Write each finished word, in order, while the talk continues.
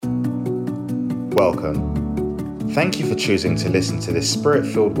Welcome. Thank you for choosing to listen to this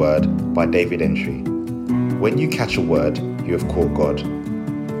Spirit-filled word by David Entry. When you catch a word, you have caught God.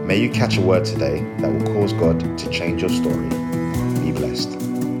 May you catch a word today that will cause God to change your story. Be blessed.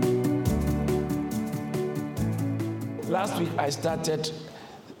 Last week I started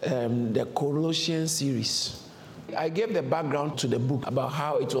the Colossians series. I gave the background to the book about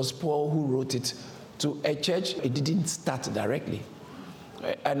how it was Paul who wrote it to a church. It didn't start directly.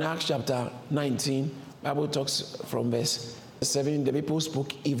 In Acts chapter 19, Bible talks from verse 7, the people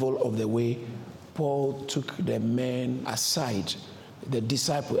spoke evil of the way Paul took the men aside, the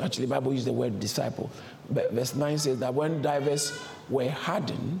disciple. Actually, the Bible used the word disciple. But verse 9 says that when divers were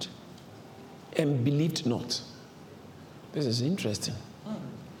hardened and believed not. This is interesting.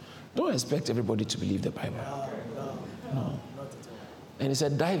 Don't expect everybody to believe the Bible. No. And he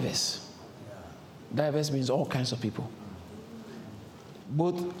said divers. Divers means all kinds of people.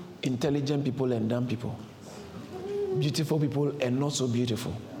 Both intelligent people and dumb people. Beautiful people and not so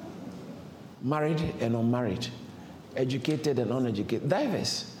beautiful. Married and unmarried. Educated and uneducated.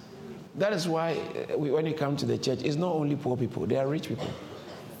 Diverse. That is why when you come to the church, it's not only poor people, they are rich people.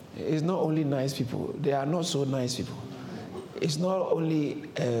 It's not only nice people, they are not so nice people. It's not only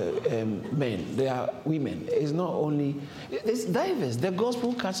men, they are women. It's not only, it's diverse. The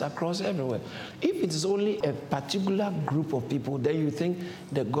gospel cuts across everywhere. If it is only a particular group of people, then you think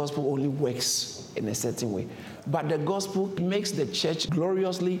the gospel only works in a certain way. But the gospel makes the church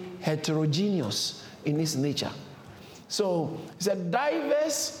gloriously heterogeneous in its nature. So, he said,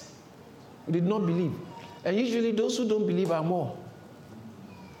 diverse did not believe. And usually those who don't believe are more.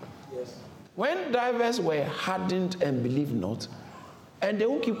 Yes. When divers were hardened and believed not, and they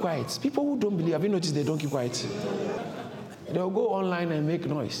won't keep quiet. People who don't believe, have you noticed they don't keep quiet? They'll go online and make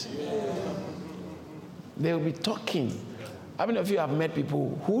noise. They'll be talking. How many of you have met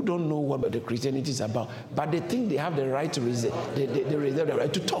people who don't know what the Christianity is about, but they think they have the right to reserve the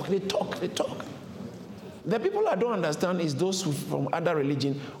right to talk. They talk. The people I don't understand is those from other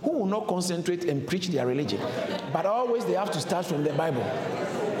religion who will not concentrate and preach their religion, but always they have to start from the Bible.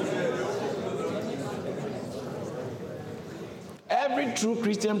 Every true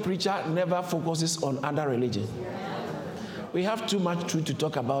Christian preacher never focuses on other religion. We have too much truth to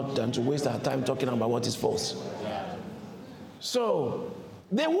talk about than to waste our time talking about what is false. So,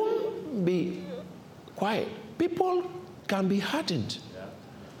 they won't be quiet. People can be hardened.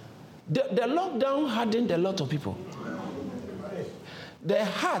 The lockdown hardened a lot of people. Their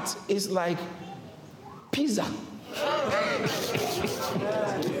heart is like pizza.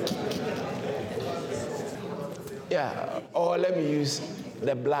 Yeah, or let me use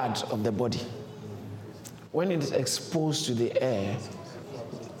the blood of the body. When it is exposed to the air,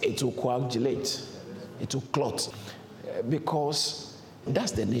 it will coagulate, it will clot, because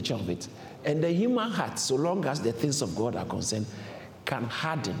that's the nature of it. And the human heart, so long as the things of God are concerned, can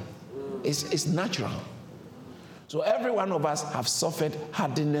harden. It's natural. So every one of us have suffered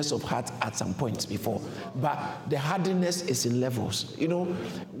hardness of heart at some point before, but the hardness is in levels. You know,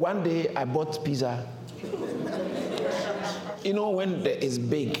 one day I bought pizza. You know, when it's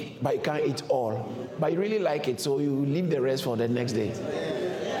big, but you can't eat all. But you really like it, so you leave the rest for the next day.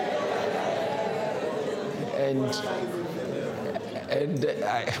 And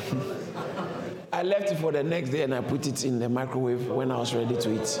I left it for the next day and I put it in the microwave when I was ready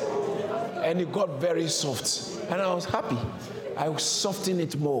to eat. And it got very soft. And I was happy. I softened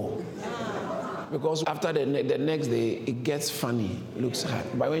it more. Because after the next day, it gets funny. It looks hard.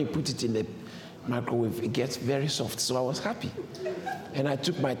 But when you put it in the microwave, it gets very soft. So I was happy. And I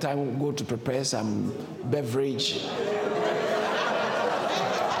took my time to go to prepare some beverage.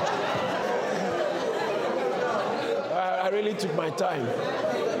 I really took my time.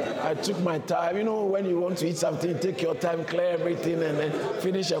 I took my time. You know, when you want to eat something, take your time, clear everything, and then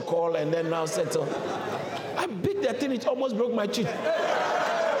finish a call, and then now settle. I beat that thing. It almost broke my teeth.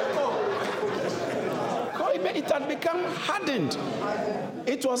 It had become hardened.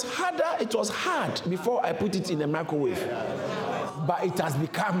 It was hard before I put it in the microwave. But it has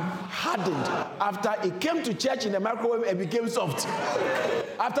become hardened. After it came to church in the microwave, it became soft.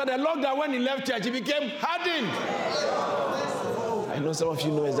 After the lockdown, when he left church, it became hardened. I know some of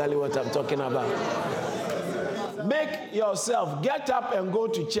you know exactly what I'm talking about. Make yourself get up and go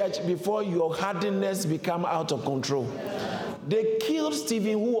to church before your hardness become out of control. They killed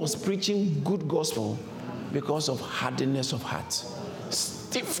Stephen, who was preaching good gospel, because of hardness of heart,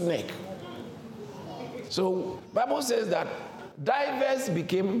 stiff neck. So Bible says that divers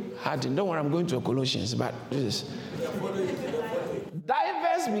became hardened. Don't worry, I'm going to Colossians, but this.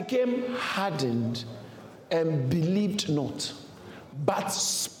 Divers became hardened and believed not, but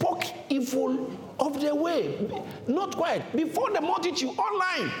spoke evil of the way. Not quiet. Before the multitude,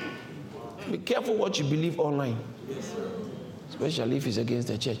 online. Be careful what you believe online. Especially if it's against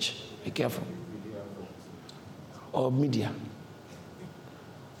the church. Be careful. Or media.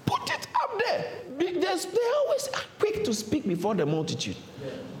 Put it up there. They're always quick to speak before the multitude.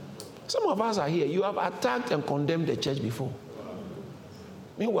 Some of us are here. You have attacked and condemned the church before.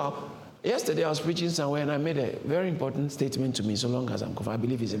 Meanwhile, yesterday I was preaching somewhere and I made a very important statement to me, so long as I'm confident. I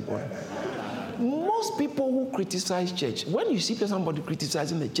believe it's important. Most people who criticize church, when you see somebody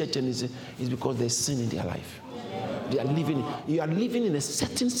criticizing the church, and it's because there's sin in their life. You are living in a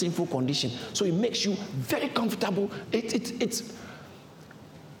certain sinful condition, so it makes you very comfortable.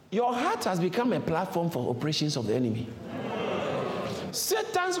 Your heart has become a platform for operations of the enemy.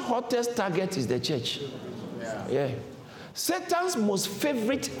 Satan's hottest target is the church. Yeah. Satan's most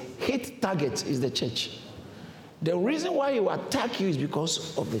favorite hit target is the church. The reason why he will attack you is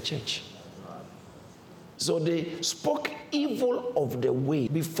because of the church. So they spoke evil of the way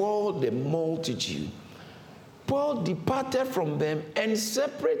before the multitude. Paul departed from them and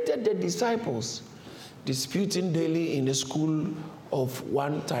separated the disciples, disputing daily in the school of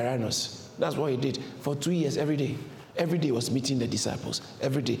one Tyrannus. That's what he did for 2 years every day. Every day was meeting the disciples.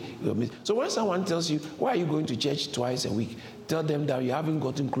 Every day he was meeting. So when someone tells you, why are you going to church twice a week? Tell them that you haven't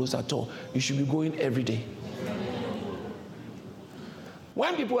gotten close at all. You should be going every day.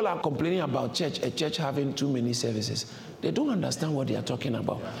 When people are complaining about a church having too many services, they don't understand what they are talking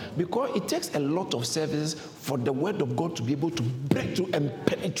about. Because it takes a lot of services for the word of God to be able to break through and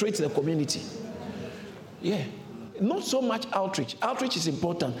penetrate the community. Yeah. Not so much outreach. Outreach is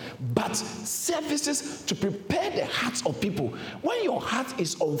important, but services to prepare the hearts of people. When your heart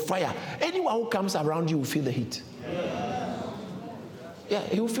is on fire, anyone who comes around you will feel the heat. Yeah,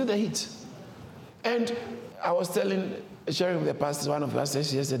 he will feel the heat. And I was sharing with the pastors, one of the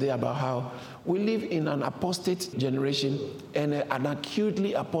pastors yesterday, about how we live in an apostate generation and an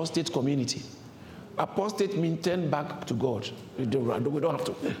acutely apostate community. Apostate means turn back to God. We don't have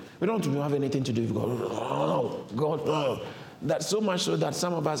to have anything to do with God. God. That's so much so that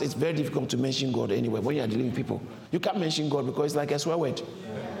some of us, it's very difficult to mention God anyway when you are dealing with people. You can't mention God because it's like a swear word.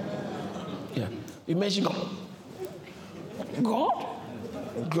 Yeah. You mention God.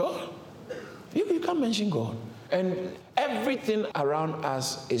 God? You can't mention God. And everything around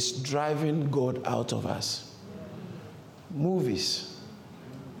us is driving God out of us. Movies,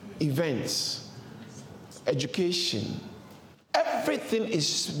 events, education, everything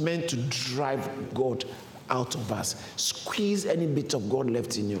is meant to drive God out of us. Squeeze any bit of God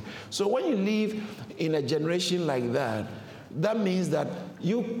left in you. So when you live in a generation like that, that means that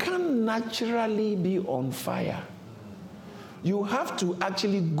you can't naturally be on fire. You have to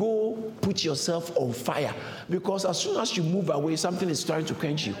actually go put yourself on fire, because as soon as you move away, something is trying to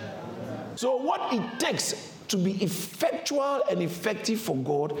quench you. So what it takes to be effectual and effective for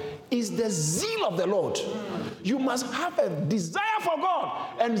God is the zeal of the Lord. You must have a desire for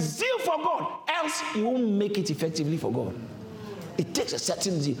God and zeal for God, else you won't make it effectively for God. It takes a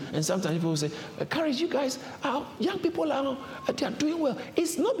certain zeal. And sometimes people will say, courage, you guys, young people they are doing well.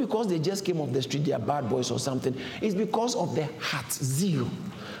 It's not because they just came off the street, they are bad boys or something. It's because of their heart zeal.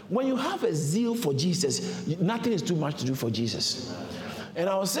 When you have a zeal for Jesus, nothing is too much to do for Jesus. And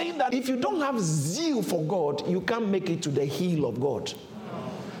I was saying that if you don't have zeal for God, you can't make it to the heel of God.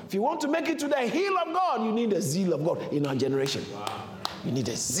 If you want to make it to the heel of God, you need a zeal of God in our generation. You need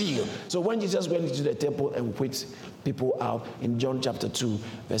a zeal. So when Jesus went into the temple and whipped people out in John chapter 2,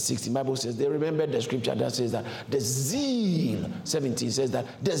 verse 16, the Bible says, they remembered the scripture that says that the zeal, 17 says that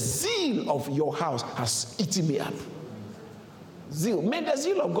the zeal of your house has eaten me up. Zeal. May the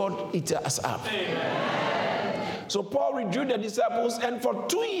zeal of God eat us up. Amen. So Paul withdrew the disciples and for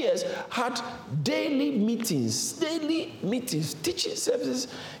 2 years had daily meetings, teaching services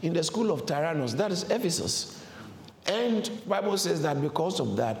in the school of Tyrannus, that is Ephesus. And the Bible says that because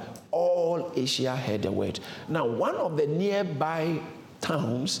of that, all Asia heard the word. Now, one of the nearby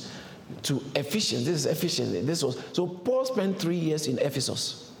towns to Ephesus, so Paul spent 3 years in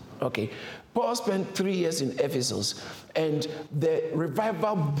Ephesus. Okay. Paul spent 3 years in Ephesus, and the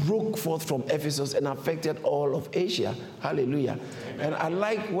revival broke forth from Ephesus and affected all of Asia. Hallelujah. And I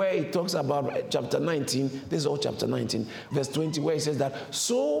like where it talks about chapter 19, this is all chapter 19, verse 20, where it says that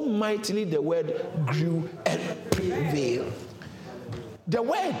so mightily the word grew and prevailed. The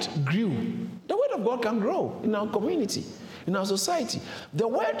word grew. The word of God can grow in our community, in our society. The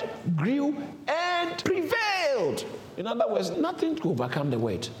word grew and prevailed. In other words, nothing could overcome the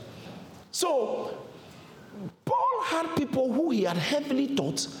word. So, Paul had people who he had heavily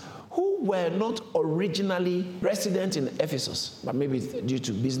taught, who were not originally resident in Ephesus, but maybe due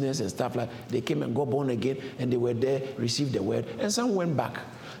to business and stuff like that, they came and got born again, and they were there, received the word, and some went back.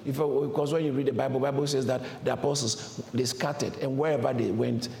 Because when you read the Bible says that the apostles, they scattered, and wherever they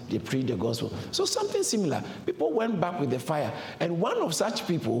went, they preached the gospel. So something similar. People went back with the fire, and one of such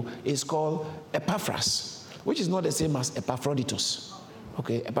people is called Epaphras, which is not the same as Epaphroditus.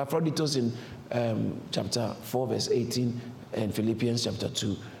 Okay, Epaphroditus in chapter 4, verse 18, and Philippians chapter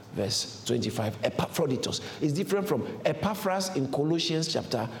 2, verse 25. Epaphroditus is different from Epaphras in Colossians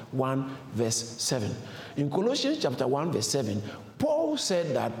chapter 1, verse 7. In Colossians chapter 1, verse 7, Paul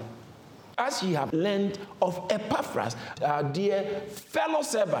said that as ye have learned of Epaphras, our dear fellow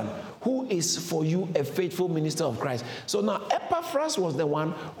servant, who is for you a faithful minister of Christ. So now Epaphras was the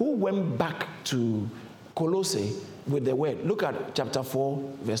one who went back to Colossae with the word. Look at chapter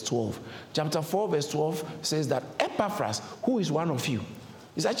 4, verse 12. Chapter 4, verse 12 says that Epaphras, who is one of you,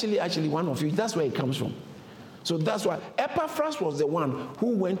 is actually one of you. That's where it comes from. So that's why Epaphras was the one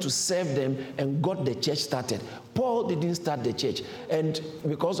who went to serve them and got the church started. Paul didn't start the church. And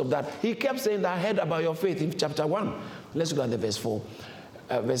because of that, he kept saying that I heard about your faith in chapter 1. Let's look at the verse 4.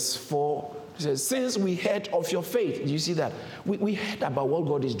 Verse 4 says, since we heard of your faith. Do you see that? We heard about what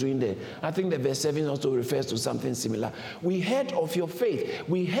God is doing there. I think the verse 7 also refers to something similar. We heard of your faith.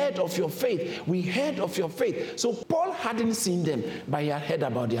 We heard of your faith. We heard of your faith. So Paul hadn't seen them, but he had heard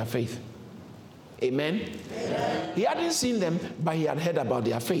about their faith. Amen? Amen? He hadn't seen them, but he had heard about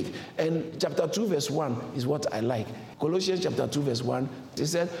their faith. And chapter 2, verse 1 is what I like. Colossians chapter 2, verse 1, he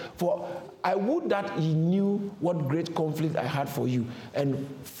said, for I would that ye knew what great conflict I had for you, and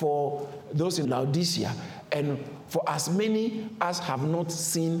for those in Laodicea, and for as many as have not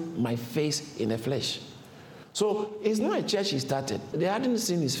seen my face in the flesh. So it's not a church he started. They hadn't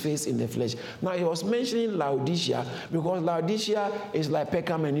seen his face in the flesh. Now he was mentioning Laodicea because Laodicea is like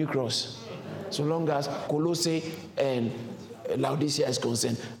Peckham and New Cross. So long as Colossae and Laodicea is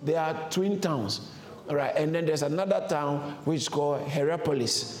concerned. They are twin towns. All right, and then there's another town which is called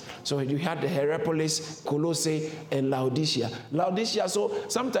Hierapolis. So you had the Hierapolis, Colossae, and Laodicea. Laodicea, so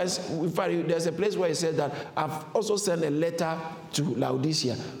sometimes, in fact, there's a place where he said that I've also sent a letter to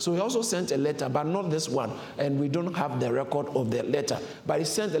Laodicea. So he also sent a letter, but not this one. And we don't have the record of the letter. But he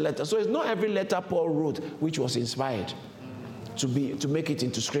sent a letter. So it's not every letter Paul wrote which was inspired to make it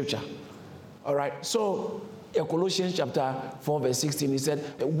into scripture. All right, so in Colossians chapter 4, verse 16, he said,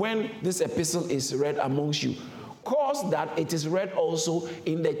 when this epistle is read amongst you, cause that it is read also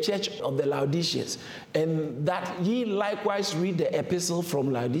in the church of the Laodiceans, and that ye likewise read the epistle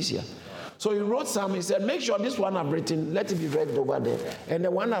from Laodicea. So he wrote some, he said, make sure this one I've written, let it be read over there. And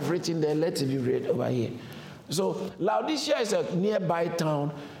the one I've written there, let it be read over here. So Laodicea is a nearby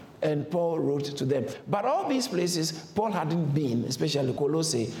town, and Paul wrote to them. But all these places, Paul hadn't been, especially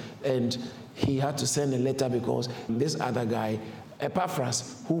Colossae, and he had to send a letter because this other guy,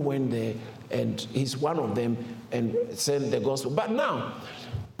 Epaphras, who went there, and he's one of them, and sent the gospel. But now,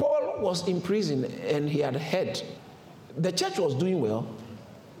 Paul was in prison, and he had heard. The church was doing well,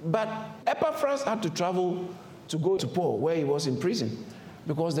 but Epaphras had to travel to go to Paul, where he was in prison,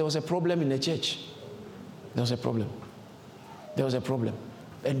 because there was a problem in the church. There was a problem.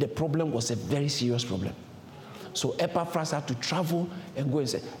 And the problem was a very serious problem. So Epaphras had to travel and go and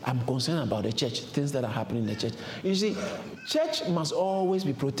say, I'm concerned about the church, things that are happening in the church. You see, church must always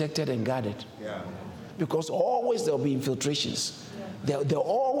be protected and guarded. Yeah. Because always there will be infiltrations. There will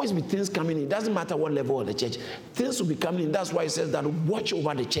always be things coming in. It doesn't matter what level of the church. Things will be coming in. That's why it says that watch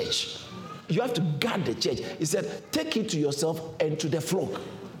over the church. You have to guard the church. He said, take it to yourself and to the flock.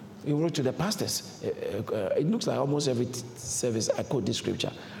 He wrote to the pastors. It looks like almost every service I quote this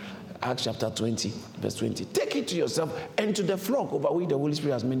scripture. Acts chapter 20, verse 20. Take it to yourself and to the flock over which the Holy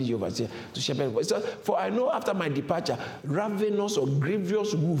Spirit has made you overseer to shepherd. So, for I know after my departure, ravenous or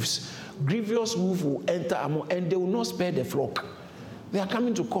grievous wolves will enter among, and they will not spare the flock. They are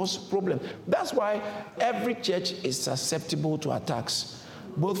coming to cause problems. That's why every church is susceptible to attacks,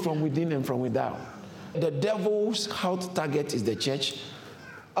 both from within and from without. The devil's hot target is the church.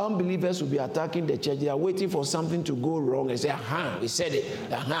 Unbelievers will be attacking the church. They are waiting for something to go wrong and say, we said it.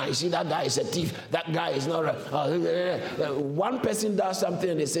 You see, that guy is a thief. That guy is not right. One person does something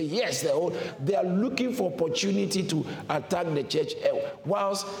and they say, yes. They are looking for opportunity to attack the church,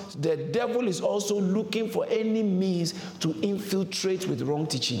 whilst the devil is also looking for any means to infiltrate with wrong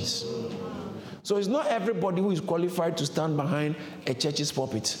teachings. So it's not everybody who is qualified to stand behind a church's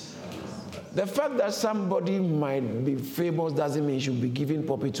pulpit. The fact that somebody might be famous doesn't mean you should be given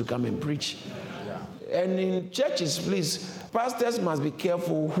pulpit to come and preach. Yeah. And in churches, please, pastors must be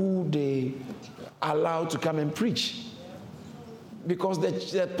careful who they allow to come and preach. Because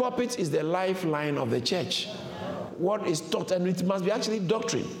the pulpit is the lifeline of the church. What is taught, and it must be actually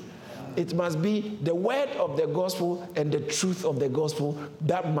doctrine. It must be the word of the gospel and the truth of the gospel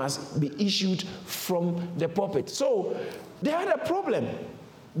that must be issued from the pulpit. So they had a problem.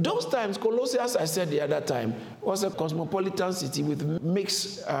 Those times, Colossae, as I said the other time, was a cosmopolitan city with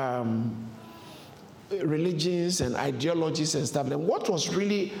mixed religions and ideologies and stuff. And what was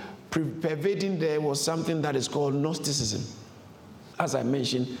really pervading there was something that is called Gnosticism. As I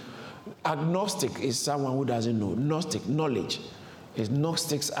mentioned, agnostic is someone who doesn't know. Gnostic, knowledge.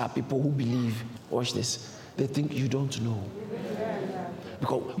 Gnostics are people who believe, watch this, they think you don't know.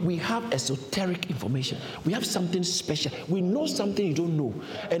 Because we have esoteric information. We have something special. We know something you don't know.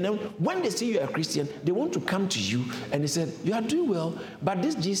 And then when they see you are a Christian, they want to come to you and they said, you are doing well, but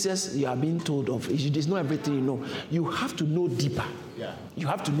this Jesus you are being told of, it's not everything you know. You have to know deeper. Yeah. You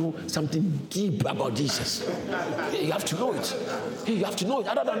have to know something deep about Jesus. You have to know it. You have to know it.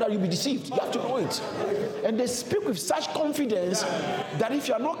 Other than that, you'll be deceived. You have to know it. And they speak with such confidence that if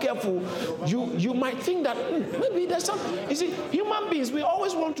you are not careful, you might think that maybe there's something. You see, human beings, we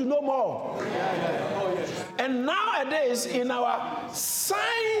always want to know more. And nowadays, in our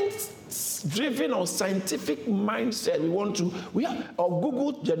science-driven or scientific mindset, we are a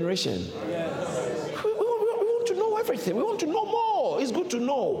Google generation. We want to know everything. We want to know more. It's good to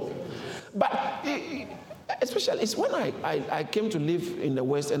know. But especially, it's when I came to live in the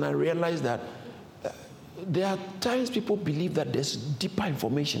West and I realized that there are times people believe that there's deeper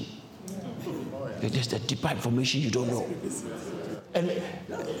information. There's the deeper information you don't know. And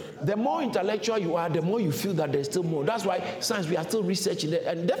the more intellectual you are, the more you feel that there's still more. That's why science, we are still researching it.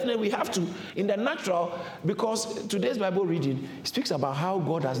 And definitely we have to, in the natural, because today's Bible reading speaks about how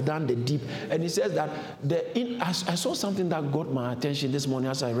God has done the deep. And it says that, I saw something that got my attention this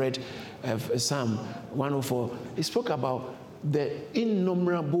morning as I read Psalm 104. It spoke about the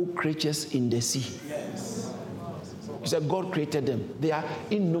innumerable creatures in the sea. Yes. He said God created them. They are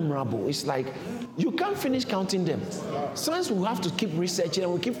innumerable. It's like you can't finish counting them. Science will have to keep researching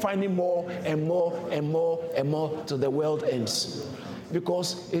and we'll keep finding more and more and more and more till the world ends.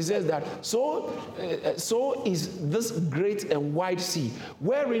 Because it says that so is this great and wide sea,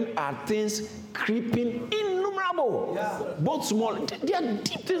 wherein are things creeping innumerable. Yeah. Both small. They are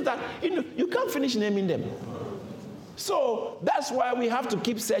deep things that you can't finish naming them. So that's why we have to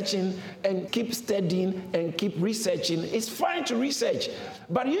keep searching and keep studying and keep researching. It's fine to research,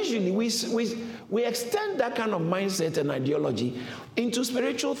 but usually we extend that kind of mindset and ideology into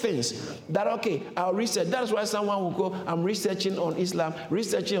spiritual things. That, okay, I'll research. That's why someone will go, I'm researching on Islam,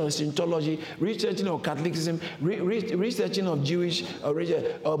 researching on Scientology, researching on Catholicism, researching on Jewish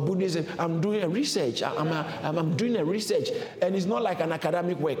or Buddhism. I'm doing a research. I'm doing a research. And it's not like an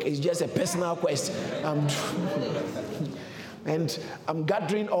academic work. It's just a personal quest. And I'm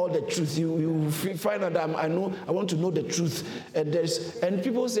gathering all the truth. You find out that I want to know the truth. And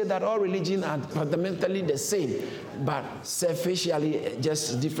people say that all religions are fundamentally the same, but superficially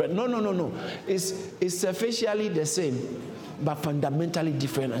just different. No. It's superficially the same, but fundamentally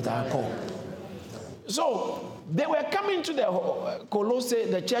different at our core. So they were coming to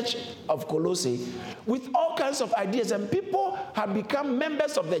the church of Colossae, with all kinds of ideas, and people had become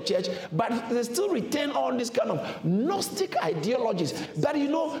members of the church, but they still retain all this kind of Gnostic ideologies. That,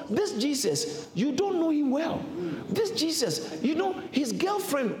 this Jesus, you don't know him well. This Jesus, his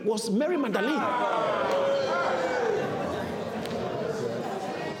girlfriend was Mary Magdalene.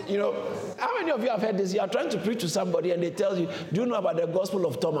 How many of you have heard this? You are trying to preach to somebody and they tell you, do you know about the Gospel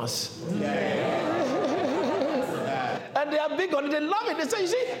of Thomas? Yeah. And they are big on it. They love it. They say, you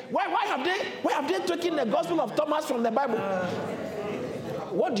see, why have they taken the Gospel of Thomas from the Bible?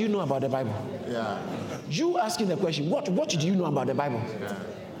 What do you know about the Bible? Yeah. You asking the question, what do you know about the Bible? Yeah.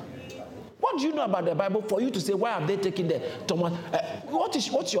 What do you know about the Bible for you to say, why have they taken the Thomas?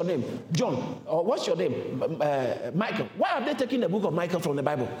 What's your name? John. Or what's your name? Michael. Why have they taken the book of Michael from the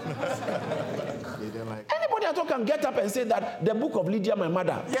Bible? Anybody at all can get up and say that the book of Lydia, my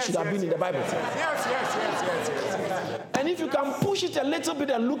mother, should have been in the Bible. Yes. And if you can push it a little bit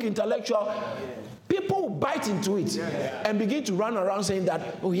and look intellectual, people bite into it and begin to run around saying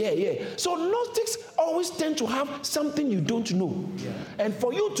that, oh yeah. So Gnostics always tend to have something you don't know. And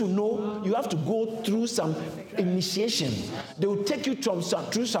for you to know, you have to go through some initiation. They will take you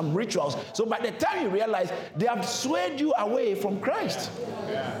through some rituals. So by the time you realize, they have swayed you away from Christ.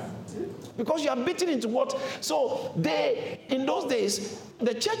 Because you are beaten into what? So in those days,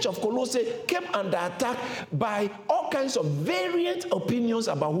 the church of Colossae came under attack by all kinds of variant opinions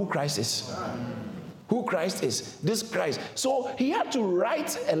about who Christ is. who Christ is. This Christ. So he had to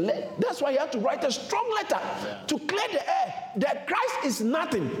write that's why he had to write a strong letter to clear the air that Christ is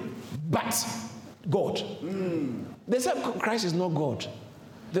nothing but God. They said Christ is not God.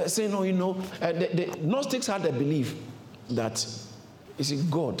 They say, no, the Gnostics had a belief that, you see,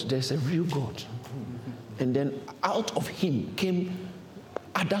 God, there's a real God. And then out of him came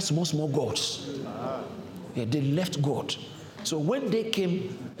other small gods. Yeah, they left God. So when they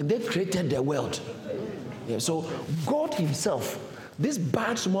came, and they created the world. Yeah, so God himself, these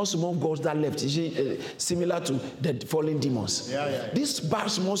bad small gods that left, similar to the fallen demons. These bad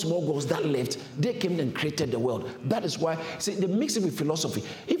small gods that left, they came and created the world. That is why, see, they mix it with philosophy.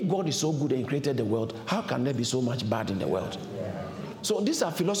 If God is so good and created the world, how can there be so much bad in the world? So these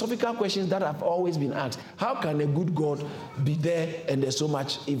are philosophical questions that have always been asked. How can a good God be there and there's so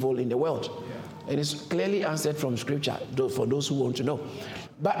much evil in the world? And it's clearly answered from Scripture for those who want to know.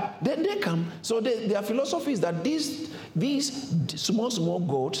 But then they come, so their philosophy is that these small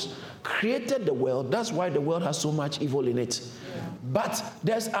gods created the world. That's why the world has so much evil in it. But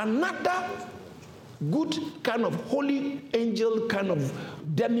there's another good kind of holy angel, kind of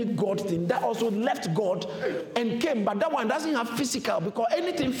demigod thing that also left God and came. But that one doesn't have physical, because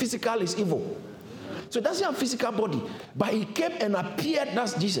anything physical is evil. So it doesn't have physical body. But he came and appeared.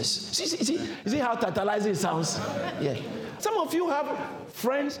 That's Jesus. See how tantalizing it sounds? Yeah. Some of you have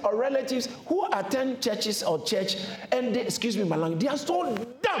friends or relatives who attend churches or church, and they, excuse me, Malang, they are so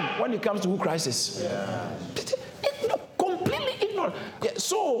dumb when it comes to who Christ is. Completely ignorant. Yeah,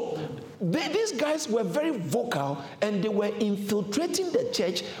 so these guys were very vocal, and they were infiltrating the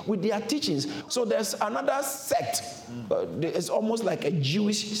church with their teachings. So there's another sect. It's almost like a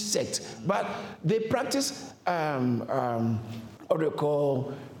Jewish sect, but they practice what they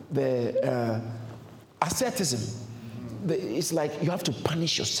call the asceticism. It's like you have to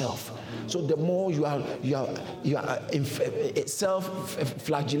punish yourself. So the more you are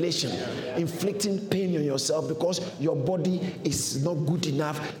self-flagellation, inflicting pain on yourself because your body is not good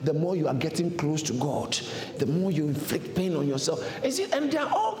enough, the more you are getting close to God, the more you inflict pain on yourself. And there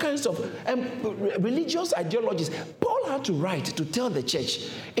are all kinds of religious ideologies. Paul had to write to tell the church,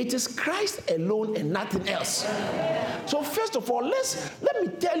 it is Christ alone and nothing else. So first of all, let me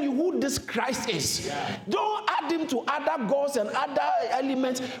tell you who this Christ is. Don't add him to other gods and other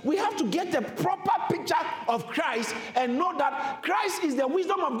elements. We have to get a proper picture of Christ and know that Christ is the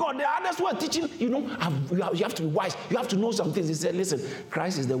wisdom of God. There are others who are teaching, you have to be wise. You have to know some things. He said, listen,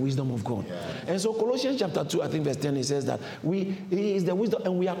 Christ is the wisdom of God. Yeah. And so Colossians chapter 2, I think verse 10, he says that he is the wisdom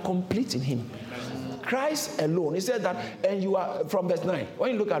and we are complete in him. Christ alone. He said that, and you are, from verse 9.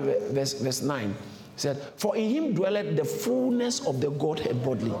 When you look at verse 9, he said, for in him dwelleth the fullness of the Godhead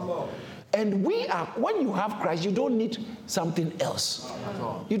bodily. And when you have Christ, you don't need something else.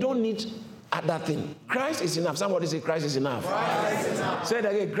 You don't need other thing. Christ is enough. Somebody say Christ is enough. Christ is enough. Say it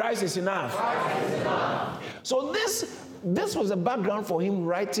again, Christ is enough. Christ is enough. So this was the background for him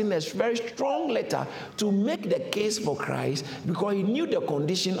writing a very strong letter to make the case for Christ, because he knew the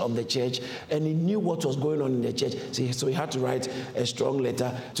condition of the church and he knew what was going on in the church. So he had to write a strong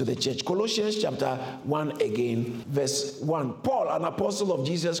letter to the church. Colossians chapter 1 again, verse 1. Paul, an apostle of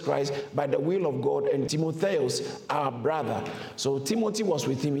Jesus Christ by the will of God, and Timotheus, our brother. So Timothy was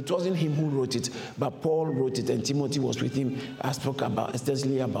with him. It wasn't him who wrote it, but Paul wrote it and Timothy was with him. I spoke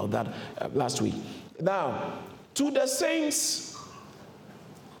extensively about that last week. Now, to the saints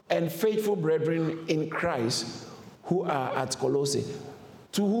and faithful brethren in Christ who are at Colossae.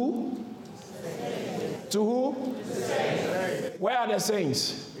 To who? To who? Where are the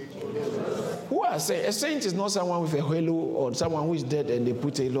saints? Who are saints? A saint is not someone with a halo or someone who is dead and they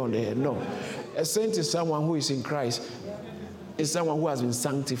put a halo on their head. No. A saint is someone who is in Christ. It's someone who has been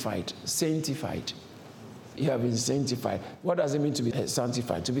sanctified. Sanctified. You have been sanctified. What does it mean to be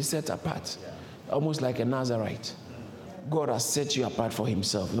sanctified? To be set apart. Almost like a Nazarite. God has set you apart for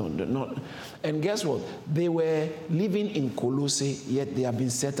himself. No. And guess what? They were living in Colossae, yet they have been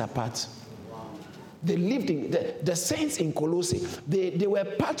set apart. They lived in, the saints in Colossae, they were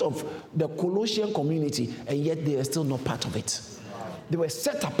part of the Colossian community, and yet they are still not part of it. They were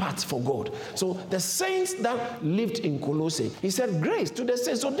set apart for God. So the saints that lived in Colossae, he said grace to the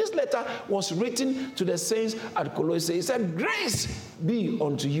saints. So this letter was written to the saints at Colossae. He said, grace be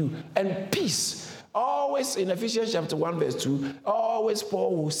unto you and peace. Always in Ephesians chapter 1 verse 2, always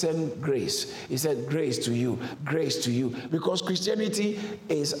Paul will send grace. He said grace to you, because Christianity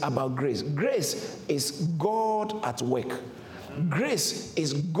is about grace. Grace is God at work. Grace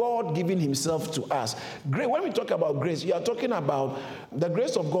is God giving himself to us. When we talk about grace, you are talking about the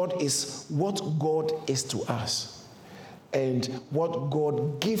grace of God is what God is to us. and what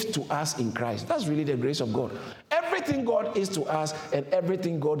God gives to us in Christ. That's really the grace of God. Everything God is to us and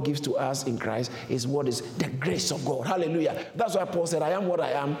everything God gives to us in Christ is what is the grace of God. Hallelujah. That's why Paul said, I am what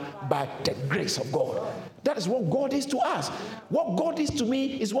I am by the grace of God. That is what God is to us. What God is to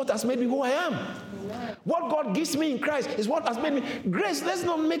me is what has made me who I am. What God gives me in Christ is what has made me. Grace, let's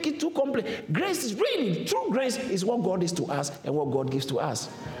not make it too complex. Grace is really, true grace is what God is to us and what God gives to us.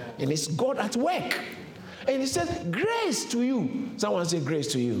 And it's God at work. And he says, grace to you. Someone say,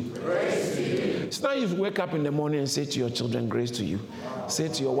 grace to you. Grace to you. It's not you wake up in the morning and say to your children, grace to you. Say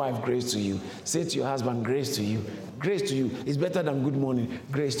to your wife, grace to you. Say to your husband, grace to you. Grace to you. It's better than good morning.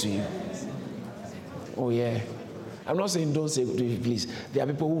 Grace to you. Oh, yeah. I'm not saying don't say good to you, please. There are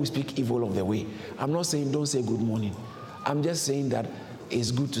people who speak evil of the way. I'm not saying don't say good morning. I'm just saying that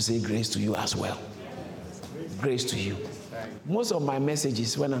it's good to say grace to you as well. Grace to you. Most of my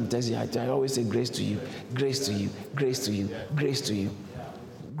messages when I'm texting, I always say grace to you, grace to you, grace to you, grace to you,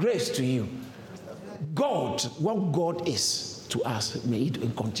 grace to you. God, what God is to us, may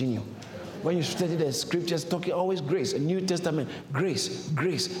it continue. When you study the scriptures, talking always grace, a New Testament, grace,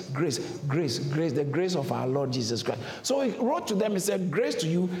 grace, grace, grace, grace, the grace of our Lord Jesus Christ. So he wrote to them, he said, grace to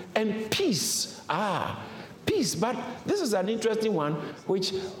you and peace. Peace. But this is an interesting one,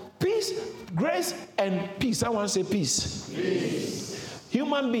 which peace, grace, and peace. Someone say peace. Peace.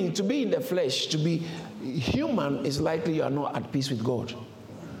 Human being, to be in the flesh, to be human, is likely you are not at peace with God.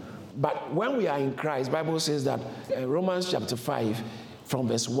 But when we are in Christ, Bible says that Romans chapter 5, from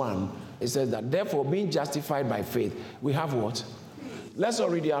verse 1, it says that, therefore, being justified by faith, we have what? Let's all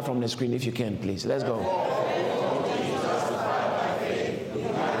read it out from the screen if you can, please. Let's go.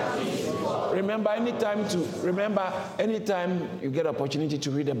 Remember, anytime you get opportunity to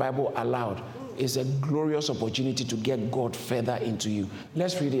read the Bible aloud, it's a glorious opportunity to get God further into you.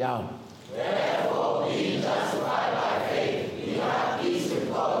 Let's read it out. Therefore, being justified by faith, we have peace with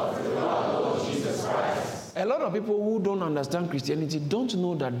God through our Lord Jesus Christ. A lot of people who don't understand Christianity don't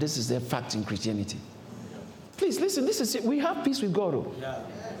know that this is a fact in Christianity. Please listen, this is it. We have peace with God.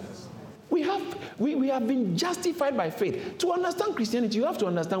 We have been justified by faith. To understand Christianity, you have to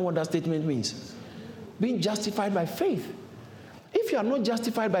understand what that statement means. Being justified by faith. If you are not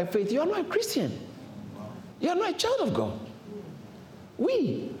justified by faith, you are not a Christian. You are not a child of God.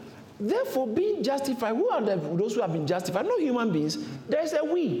 Therefore, being justified, who are those who have been justified? Not human beings. There is a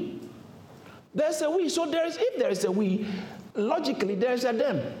we. There's a we. So if there is a we, logically there is a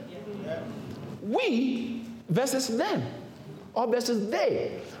them. We versus them. Or versus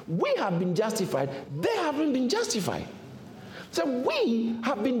they. We have been justified. They haven't been justified. So we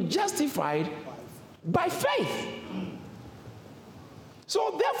have been justified by faith.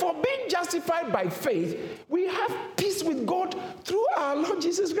 So therefore, being justified by faith, we have peace with God through our Lord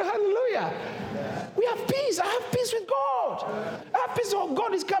Jesus Christ. Hallelujah. We have peace. I have peace with God. I have peace. Oh,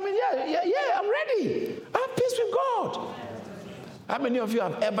 God is coming. Yeah, I'm ready. I have peace with God. How many of you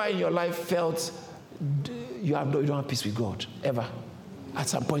have ever in your life felt you don't have peace with God? Ever? At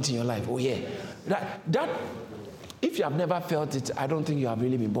some point in your life? Oh, yeah. That if you have never felt it, I don't think you have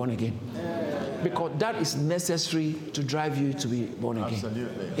really been born again. Because that is necessary to drive you to be born again.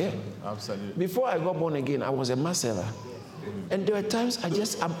 Absolutely. Yeah. Absolutely. Before I got born again, I was a mass server. And there were times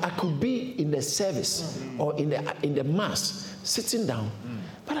I could be in the service or in the mass, sitting down,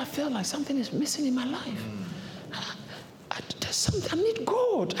 but I felt like something is missing in my life. There's something. I need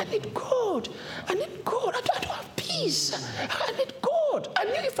God. I don't have peace. I need God. I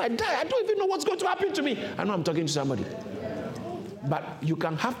knew if I die, I don't even know what's going to happen to me. I know I'm talking to somebody. But you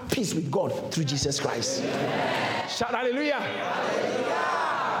can have peace with God through Jesus Christ. Shout hallelujah.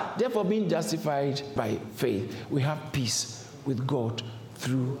 Hallelujah. Therefore, being justified by faith, we have peace with God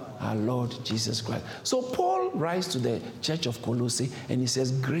through our Lord Jesus Christ. So Paul writes to the church of Colossae and he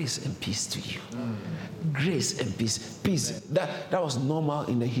says, grace and peace to you. Grace and peace. Peace. That was normal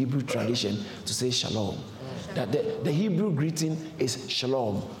in the Hebrew tradition to say shalom. That the Hebrew greeting is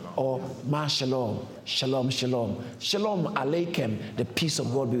shalom or ma shalom, shalom, shalom. Shalom aleichem, the peace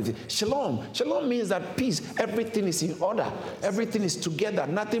of God be with you. Shalom. Shalom means that peace, everything is in order. Everything is together.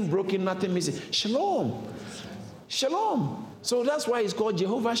 Nothing broken, nothing missing. Shalom. Shalom. So that's why it's called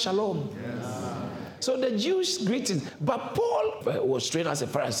Jehovah Shalom. Yes. So the Jewish greeting. But Paul was trained as a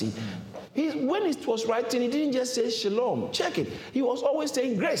Pharisee. When he was writing, he didn't just say shalom. Check it. He was always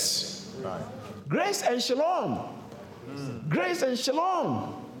saying grace. Right. Grace and shalom. Grace and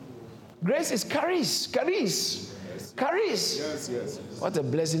shalom. Grace is charis. Charis. Yes. Charis. Yes, yes. What a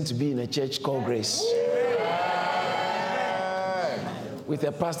blessing to be in a church called Grace. Amen. With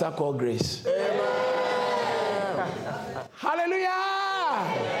a pastor called Grace. Amen. Hallelujah.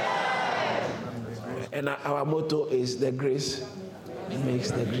 Amen. And our motto is the grace makes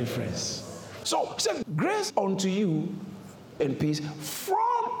the difference. So, grace unto you and peace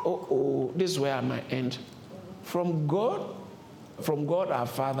from, this is where I might end. From God our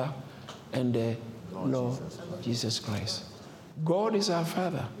Father and the Lord Jesus Christ. God is our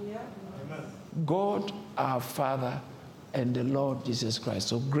Father. God our Father and the Lord Jesus Christ.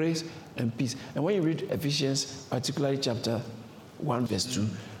 So grace and peace. And when you read Ephesians, particularly chapter 1, verse 2,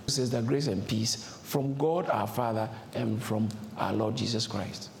 it says that grace and peace from God our Father and from our Lord Jesus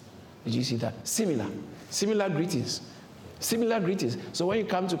Christ. Did you see that? Similar greetings. Similar greetings. So when you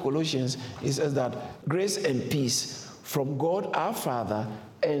come to Colossians, it says that grace and peace from God our Father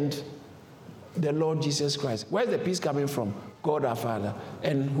and the Lord Jesus Christ. Where's the peace coming from? God our Father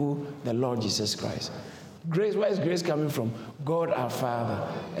and who? The Lord Jesus Christ. Grace, where is grace coming from? God our Father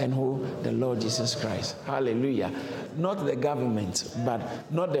and who? The Lord Jesus Christ. Hallelujah. Not the government,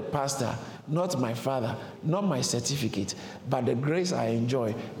 but not the pastor, not my father, not my certificate, but the grace I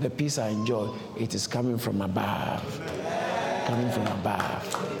enjoy, the peace I enjoy, it is coming from above. Coming from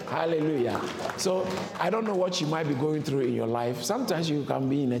above. Hallelujah. So I don't know what you might be going through in your life. Sometimes you can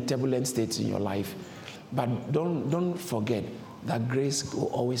be in a turbulent state in your life, but don't forget that grace will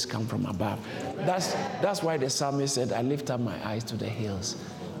always come from above. That's why the psalmist said, I lift up my eyes to the hills,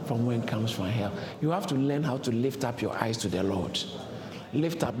 from whence comes my help. You have to learn how to lift up your eyes to the Lord.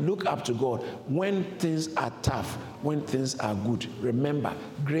 Lift up, look up to God. When things are tough, when things are good, remember,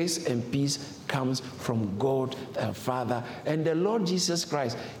 grace and peace comes from God the Father and the Lord Jesus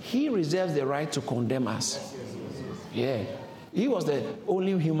Christ. He reserves the right to condemn us. Yeah. He was the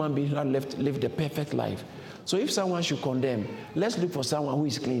only human being that lived a perfect life. So if someone should condemn, let's look for someone who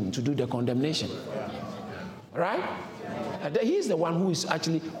is clean to do the condemnation. Right? He is the one who is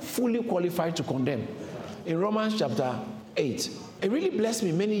actually fully qualified to condemn. In Romans chapter 8, it really blessed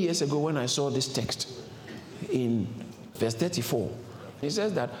me many years ago when I saw this text in verse 34. He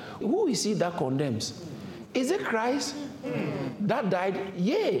says that, who is he that condemns? Is it Christ that died?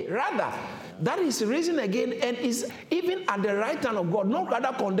 Yea, rather, that is risen again and is even at the right hand of God, not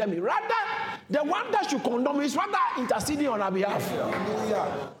rather condemning. Rather, the one that should condemn is rather interceding on our behalf.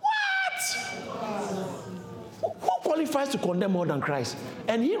 What? Who qualifies to condemn more than Christ?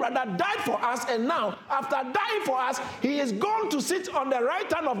 And he rather died for us, and now, after dying for us, he is gone to sit on the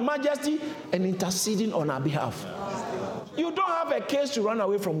right hand of majesty and interceding on our behalf. You don't have a case to run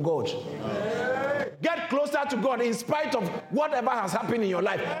away from God. Get closer to God in spite of whatever has happened in your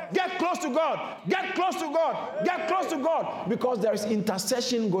life. Get close to God. Get close to God. Get close to God. Because there is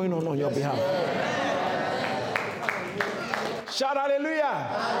intercession going on your behalf. Shout hallelujah.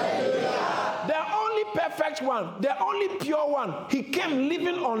 Hallelujah. The only perfect one, the only pure one, he came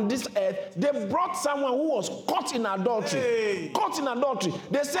living on this earth. They brought someone who was caught in adultery. Hey. Caught in adultery.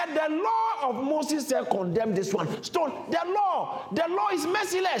 They said the law of Moses said condemn this one. Stone. The law is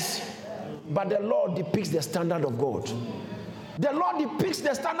merciless. But the law depicts the standard of God. The law depicts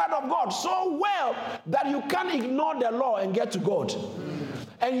the standard of God so well that you can't ignore the law and get to God.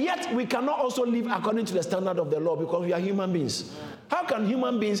 And yet we cannot also live according to the standard of the law because we are human beings. How can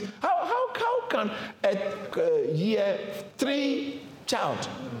human beings, how can a year 3 child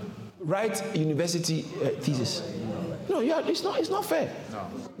write university thesis? No, it's not fair. No.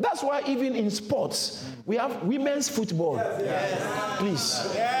 That's why even in sports, we have women's football. Yes.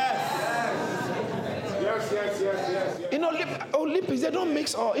 Please. Yes. You know, Olympics, they don't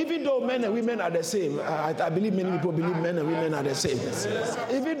mix all. Even though men and women are the same, I believe many people believe men and women are the same.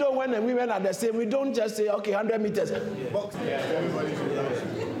 Even though men and women are the same, we don't just say, okay, 100 meters.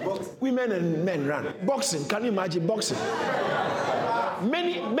 Women and men run. Boxing, can you imagine boxing?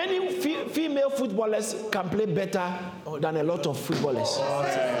 Many female footballers can play better than a lot of footballers.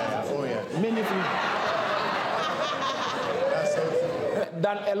 Many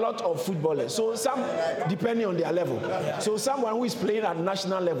than a lot of footballers. So some, depending on their level. So someone who is playing at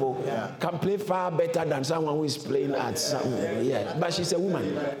national level can play far better than someone who is playing at some, but she's a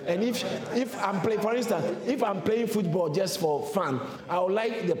woman. And if I'm playing, for instance, if I'm playing football just for fun, I would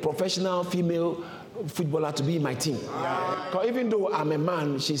like the professional female footballer to be my team. Because even though I'm a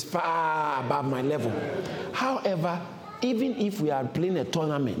man, she's far above my level. However, even if we are playing a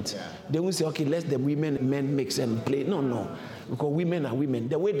tournament, they will say, okay, let the women and men mix and play. No. Because women are women.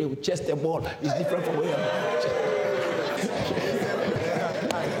 The way they will chase the ball is different from where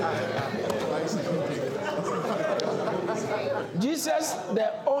Jesus,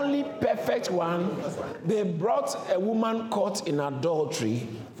 the only perfect one, they brought a woman caught in adultery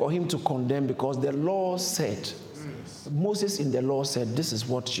for him to condemn because the law said Moses in the law said this is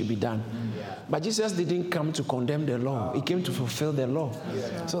what should be done. But Jesus didn't come to condemn the law. He came to fulfill the law.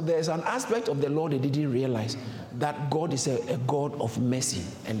 So there's an aspect of the law they didn't realize, that God is a God of mercy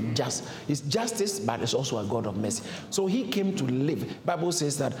and just. It's justice, but it's also a God of mercy. So he came to live. Bible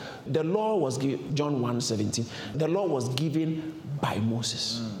says that the law was given, John 1:17, the law was given by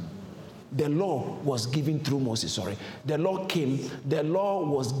Moses. The law was given through Moses, The law came, the law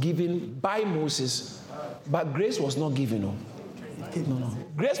was given by Moses, but grace was not given. No.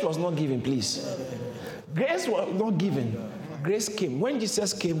 Grace was not given, please. Grace was not given. Grace came. When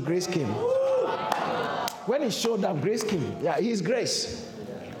Jesus came, grace came. When he showed up, grace came. Yeah, his grace.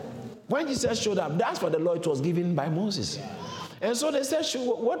 When Jesus showed up, that's for the law, it was given by Moses. And so they said,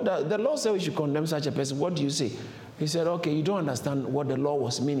 what the law said we should condemn such a person. What do you say? He said, okay, you don't understand what the law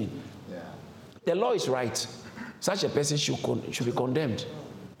was meaning. The law is right. Such a person should be condemned.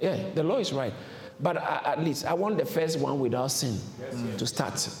 Yeah, the law is right. But at least I want the first one without sin to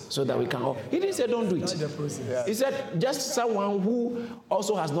start so that we can all. He didn't say don't do it. He said just someone who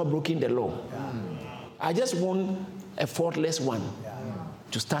also has not broken the law. I just want a faultless one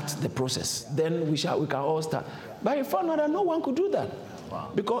to start the process. Then we can all start. But he found out that no one could do that.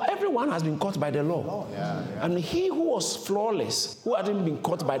 Because everyone has been caught by the law. And he who was flawless, who hadn't been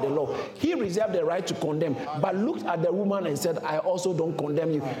caught by the law, he reserved the right to condemn, but looked at the woman and said, I also don't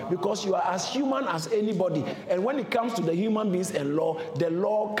condemn you, because you are as human as anybody. And when it comes to the human beings and law, the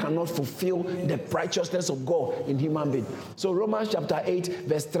law cannot fulfill the righteousness of God in human beings. So Romans chapter 8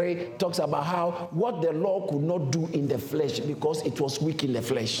 verse 3 talks about how what the law could not do in the flesh because it was weak in the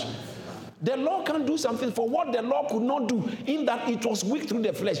flesh. The law can do something for what the law could not do, in that it was weak through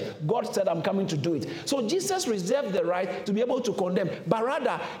the flesh. God said, I'm coming to do it. So Jesus reserved the right to be able to condemn, but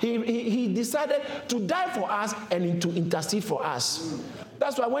rather he decided to die for us and to intercede for us.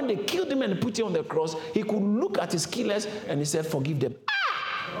 That's why when they killed him and put him on the cross, he could look at his killers and he said, forgive them.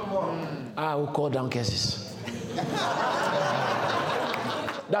 I will call down curses.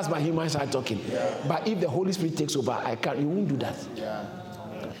 That's my human side talking. But if the Holy Spirit takes over, you won't do that.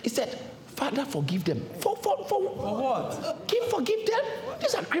 He said, Father, forgive them. For what? Forgive them?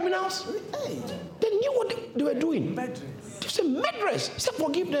 These are criminals. They knew what they were doing. They said, murderers. He said,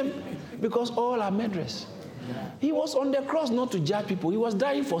 forgive them, because all are murderers. He was on the cross not to judge people. He was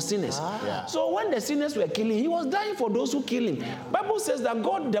dying for sinners. So when the sinners were killing, he was dying for those who kill him. Bible says that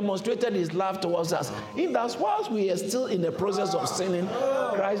God demonstrated his love towards us. In that whilst we are still in the process of sinning,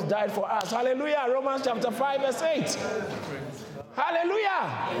 Christ died for us. Hallelujah. Romans chapter 5 verse 8.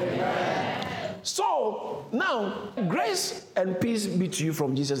 Hallelujah. Amen. So now, grace and peace be to you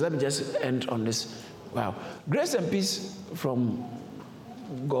from Jesus. Let me just end on this. Wow. Grace and peace from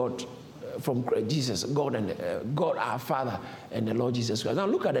God, from Jesus, God and God our Father and the Lord Jesus Christ. Now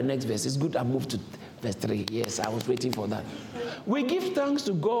look at the next verse. It's good I moved to verse 3. Yes, I was waiting for that. We give thanks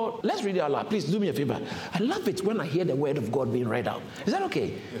to God. Let's read it out loud. Please do me a favor. I love it when I hear the word of God being read out. Is that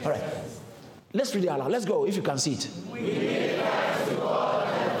okay? All right. Let's read it out loud. Let's go, if you can see it. We give thanks to God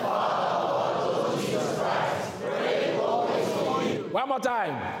and the Father of our Lord Jesus Christ. Pray always for you. One more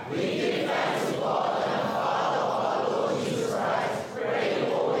time. We give thanks to God and the Father of our Lord Jesus Christ.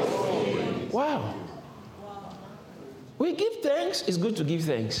 Pray always for you. Wow. We give thanks. It's good to give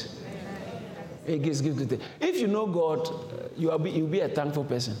thanks. It's good to thanks. If you know God, you'll be a thankful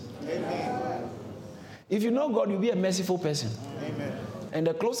person. Amen. If you know God, you'll be a merciful person. Amen. And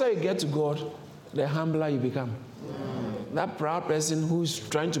the closer you get to God, the humbler you become. That proud person who's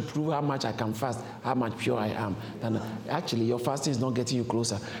trying to prove how much I can fast, how much pure I am, then actually your fasting is not getting you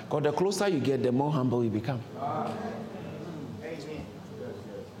closer. Because the closer you get, the more humble you become.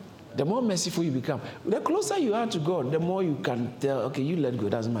 The more merciful you become. The closer you are to God, the more you can tell, okay, you let go,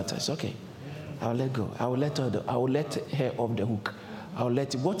 it doesn't matter. It's okay. I'll let go. I will let her off the hook. I'll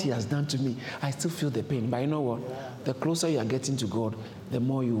let what he has done to me. I still feel the pain. But you know what? The closer you are getting to God, the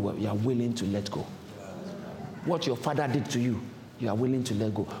more you are willing to let go. What your father did to you, you are willing to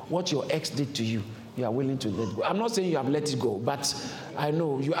let go. What your ex did to you, you are willing to let go. I'm not saying you have let it go, but I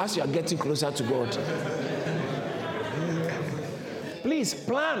know as you are getting closer to God. Please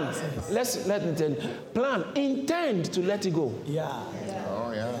plan. Let me tell you. Plan. Intend to let it go. Yeah.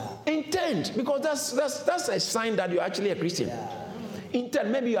 Oh yeah. Intend, because that's a sign that you're actually a Christian.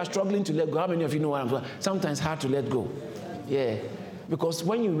 Intend. Maybe you are struggling to let go. How many of you know what I'm saying? Sometimes hard to let go. Yeah. Because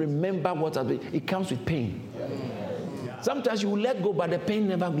when you remember what has been, it comes with pain. Sometimes you will let go, but the pain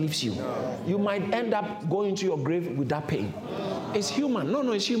never leaves you. You might end up going to your grave with that pain. It's human.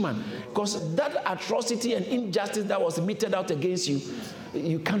 No, it's human. Because that atrocity and injustice that was meted out against you,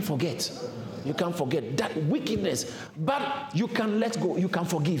 you can't forget. You can't forget that wickedness. But you can let go. You can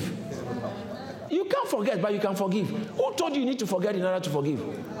forgive. You can't forget, but you can forgive. Who told you need to forget in order to forgive?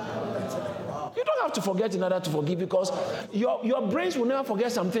 You don't have to forget in order to forgive, because your brains will never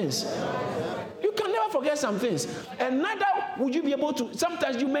forget some things. You can never forget some things. And neither would you be able to.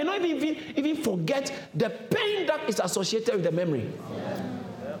 Sometimes you may not even forget the pain that is associated with the memory.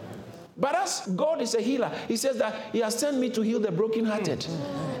 But as God is a healer, he says that he has sent me to heal the brokenhearted.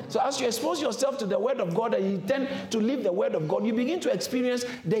 So as you expose yourself to the word of God and you tend to live the word of God, you begin to experience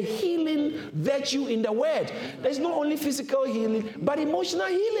the healing virtue in the word. There's not only physical healing, but emotional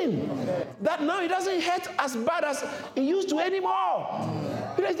healing. That now it doesn't hurt as bad as it used to anymore.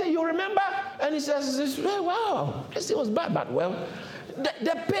 You remember? And he says, wow, this was bad, but well,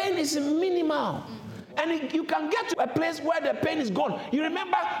 the pain is minimal. And you can get to a place where the pain is gone. You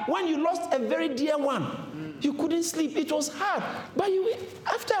remember when you lost a very dear one, you couldn't sleep. It was hard. But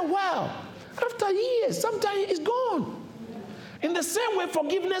after a while, after years, sometimes it's gone. In the same way,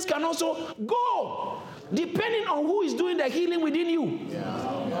 forgiveness can also go, depending on who is doing the healing within you.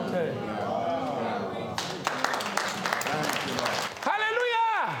 Yeah. Okay.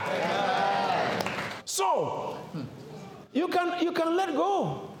 Hallelujah. Yeah. So, you can let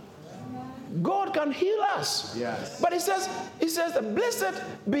go. God can heal us. Yes. But he says that blessed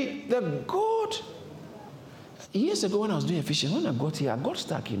be the God. Years ago when I was doing Ephesians, when I got here, I got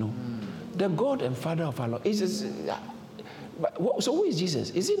stuck, The God and Father of our Lord. So who is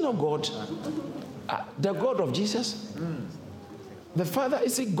Jesus? Is he not God? The God of Jesus? The Father,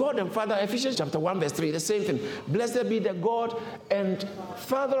 is it God and Father? Ephesians chapter 1 verse 3, the same thing. Blessed be the God and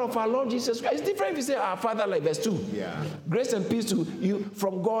Father of our Lord Jesus Christ. It's different if you say our Father like verse 2. Yeah. Grace and peace to you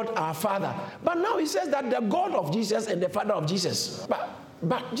from God our Father. But now he says that the God of Jesus and the Father of Jesus.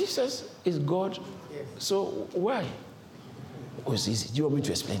 But Jesus is God. So why? Oh, it's easy. Do you want me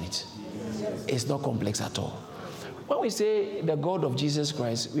to explain it? It's not complex at all. When we say the God of Jesus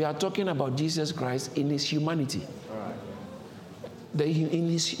Christ, we are talking about Jesus Christ in his humanity. The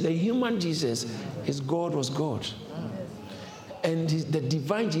human Jesus, his God was God. And the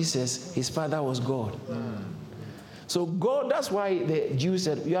divine Jesus, his Father was God. So God, that's why the Jews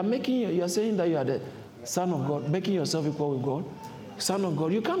said, you are saying that you are the Son of God, making yourself equal with God. Son of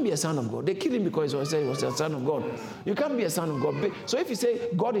God. You can't be a son of God. They killed him because he was a son of God. You can't be a son of God. So if you say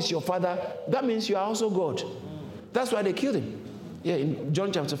God is your Father, that means you are also God. That's why they killed him. Yeah, in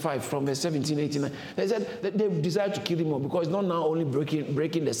John chapter 5, from verse 17, 18, they said that they decided to kill him because he's not now only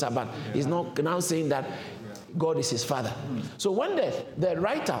breaking the Sabbath. He's not now saying that God is his Father. So when the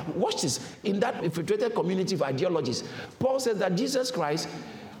writer, watch this, in that infiltrated community of ideologies, Paul says that Jesus Christ,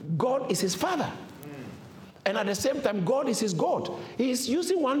 God is his Father. And at the same time, God is his God. He is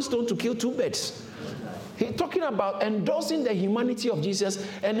using one stone to kill two birds. He's talking about endorsing the humanity of Jesus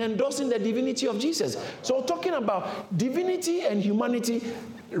and endorsing the divinity of Jesus. So talking about divinity and humanity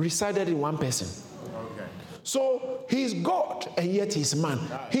resided in one person. Okay. So he's God and yet he's man.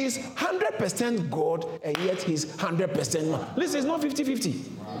 He's 100% God and yet he's 100% man. Listen, it's not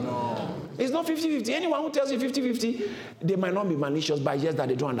 50-50. No. It's not 50-50. Anyone who tells you 50-50, they might not be malicious, but just that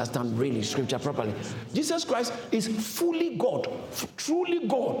they don't understand really scripture properly. Jesus Christ is fully God, truly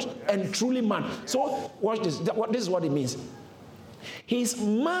God, and truly man. So watch this. This is what it means. He's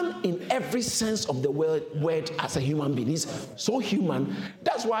man in every sense of the word as a human being. He's so human.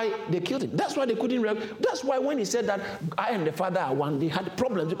 That's why they killed him. That's why they couldn't. That's why when he said that I and the Father are one, they had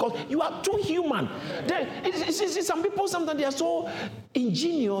problems because you are too human. Some people sometimes they are so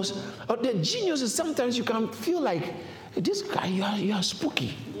ingenious. Or the genius is sometimes you can feel like this guy. You are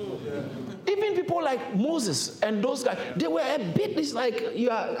spooky. Even people like Moses and those guys, they were a bit, it's like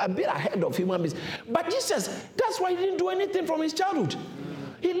you are a bit ahead of human beings. But Jesus, that's why he didn't do anything from his childhood.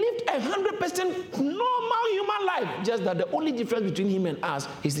 He lived 100% normal human life. Just that the only difference between him and us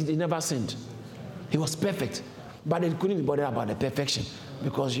is that he never sinned. He was perfect. But they couldn't be bothered about the perfection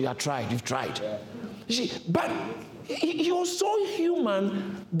because you've tried. You see, but he was so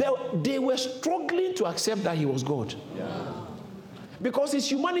human that they were struggling to accept that he was God. Yeah. Because his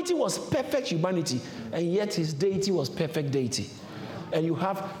humanity was perfect humanity, and yet his deity was perfect deity. And you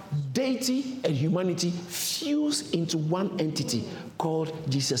have deity and humanity fused into one entity called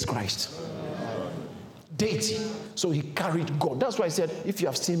Jesus Christ. Deity. So he carried God. That's why I said, if you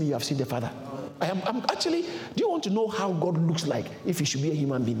have seen me, you have seen the Father. I'm actually, do you want to know how God looks like if he should be a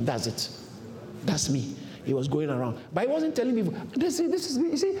human being? That's it. That's me. He was going around. But he wasn't telling people, this is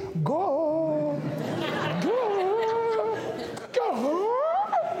me. You see, God.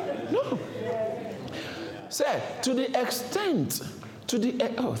 No. Say, to the extent,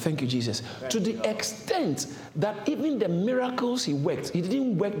 thank you, Jesus. To the extent that even the miracles he worked, he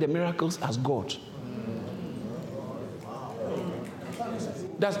didn't work the miracles as God.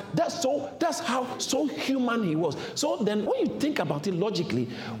 That's how so human he was. So then when you think about it logically,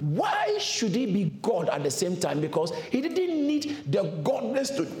 why should he be God at the same time? Because he didn't need the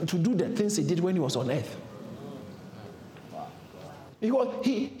godness to do the things he did when he was on earth. He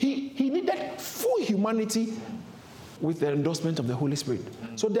needed full humanity with the endorsement of the Holy Spirit.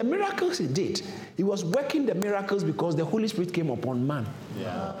 So the miracles he did, he was working the miracles because the Holy Spirit came upon man.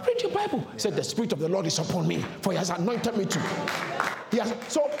 Yeah. Read your Bible. He said, the Spirit of the Lord is upon me, for he has anointed me to.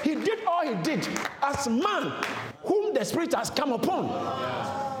 So he did all he did as man, whom the Spirit has come upon.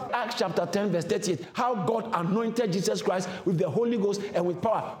 Yeah. Acts chapter 10, verse 38, how God anointed Jesus Christ with the Holy Ghost and with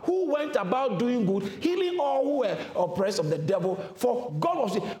power, who went about doing good, healing all who were oppressed of the devil, for God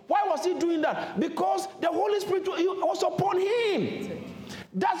was it. Why was he doing that? Because the Holy Spirit was upon him.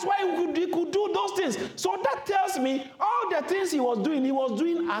 That's why he could do those things. So that tells me all the things he was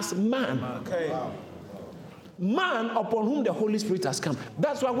doing as man. Okay. Wow. Man upon whom the Holy Spirit has come.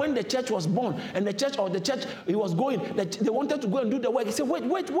 That's why when the church was born and the church he was going, they wanted to go and do the work. He said, wait.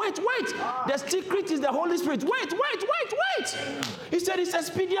 The secret is the Holy Spirit. Wait. He said, it's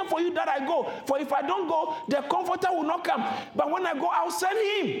expedient for you that I go. For if I don't go, the Comforter will not come. But when I go, I'll send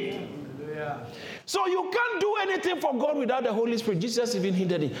him. Yeah. So you can't do anything for God without the Holy Spirit. Jesus even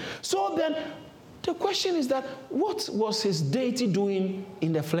hinted it. So then the question is that what was his deity doing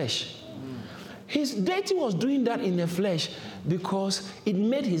in the flesh? His deity was doing that in the flesh because it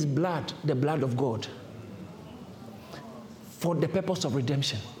made his blood the blood of God for the purpose of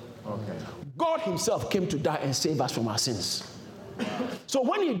redemption. Okay. God himself came to die and save us from our sins. So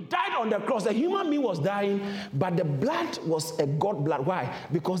when he died on the cross, the human being was dying, but the blood was a God blood. Why?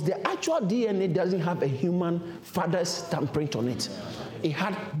 Because the actual DNA doesn't have a human father's thumbprint on it. It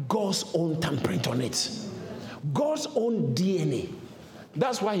had God's own thumbprint on it. God's own DNA.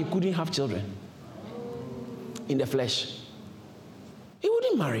 That's why he couldn't have children in the flesh. He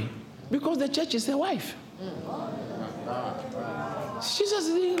wouldn't marry because the church is a wife. Jesus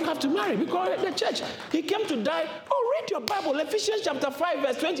didn't have to marry because the church, he came to die. Oh, read your Bible, Ephesians chapter 5,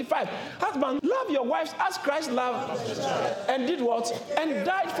 verse 25. Husband, love your wives as Christ loved and did what? And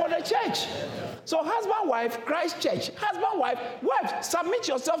died for the church. So husband, wife, Christ, church. Husband, wife, submit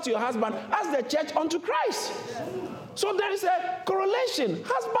yourself to your husband as the church unto Christ. So there is a correlation,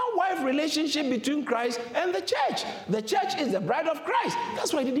 husband-wife relationship between Christ and the church. The church is the bride of Christ.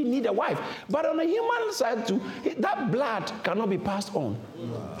 That's why he didn't need a wife. But on the human side too, that blood cannot be passed on.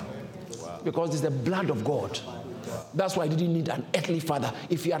 Because it's the blood of God. That's why he didn't need an earthly father.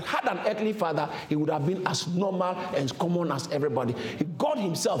 If he had had an earthly father, he would have been as normal and common as everybody. God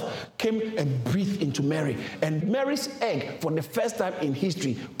himself came and breathed into Mary. And Mary's egg, for the first time in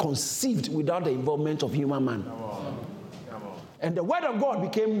history, conceived without the involvement of human man. And the word of God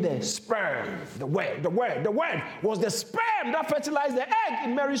became the sperm. The word was the sperm that fertilized the egg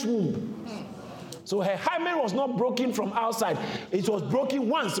in Mary's womb. So her hymen was not broken from outside. It was broken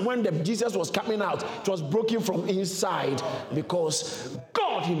once when Jesus was coming out. It was broken from inside because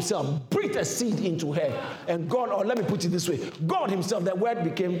God himself breathed a seed into her. And God, or let me put it this way, God himself, the word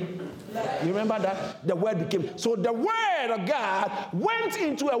became, you remember that? The word became. So the word of God went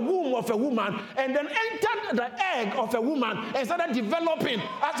into a womb of a woman and then entered the egg of a woman and started developing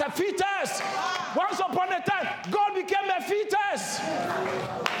as a fetus. Once upon a time, God became a fetus.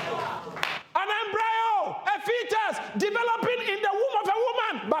 An embryo, a fetus, developing in the womb of a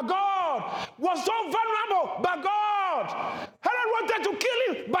woman. But God was so vulnerable. But God, Herod wanted to kill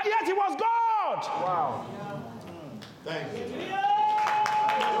him, but yet he was God. Wow. Thank you.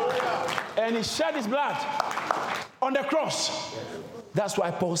 And he shed his blood on the cross. That's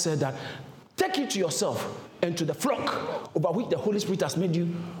why Paul said that, take it to yourself and to the flock over which the Holy Spirit has made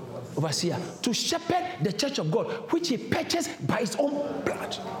you overseer, to shepherd the church of God, which he purchased by his own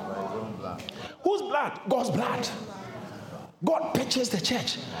blood. Whose blood? God's blood. God purchased the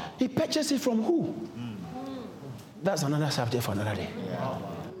church. He purchased it from who? That's another subject for another day.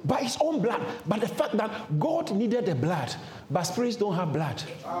 By his own blood. But the fact that God needed the blood, but spirits don't have blood.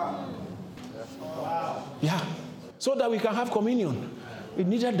 Yeah. So that we can have communion, we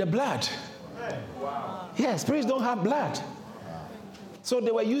needed the blood. Yeah, spirits don't have blood. So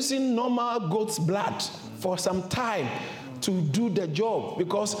they were using normal goat's blood for some time to do the job,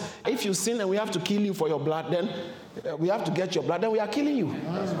 because if you sin and we have to kill you for your blood, then we have to get your blood, then we are killing you.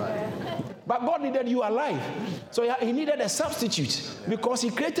 That's right. But God needed you alive. So he needed a substitute because he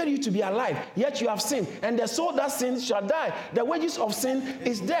created you to be alive. Yet you have sinned. And the soul that sins shall die. The wages of sin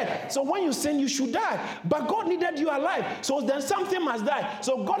is death. So when you sin, you should die. But God needed you alive. So then something must die.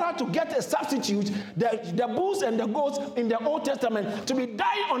 So God had to get a substitute, the bulls and the goats in the Old Testament, to be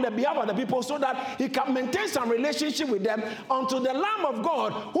dying on the behalf of the people so that he can maintain some relationship with them until the Lamb of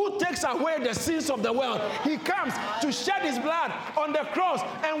God who takes away the sins of the world, he comes to shed his blood on the cross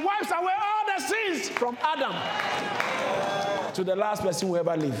and wipes away all the sins from Adam to the last person who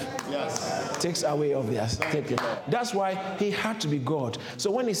ever lived. Yes. Takes away of theirs. That's why he had to be God. So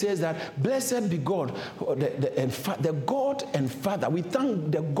when he says that, blessed be God, the God and Father, we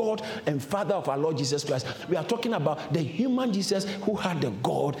thank the God and Father of our Lord Jesus Christ. We are talking about the human Jesus who had the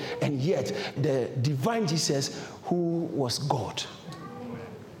God, and yet the divine Jesus who was God.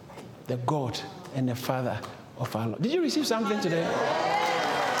 The God and the Father of our Lord. Did you receive something today?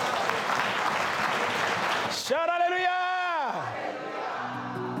 Shout hallelujah!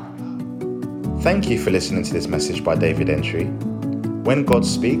 Thank you for listening to this message by David Entry. When God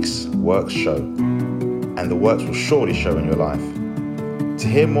speaks, works show, and the works will surely show in your life. To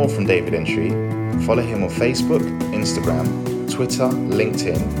hear more from David Entry, follow him on Facebook, Instagram, Twitter,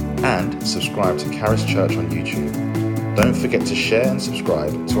 LinkedIn, and subscribe to Charis Church on YouTube. Don't forget to share and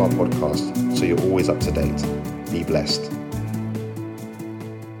subscribe to our podcast so you're always up to date. Be blessed.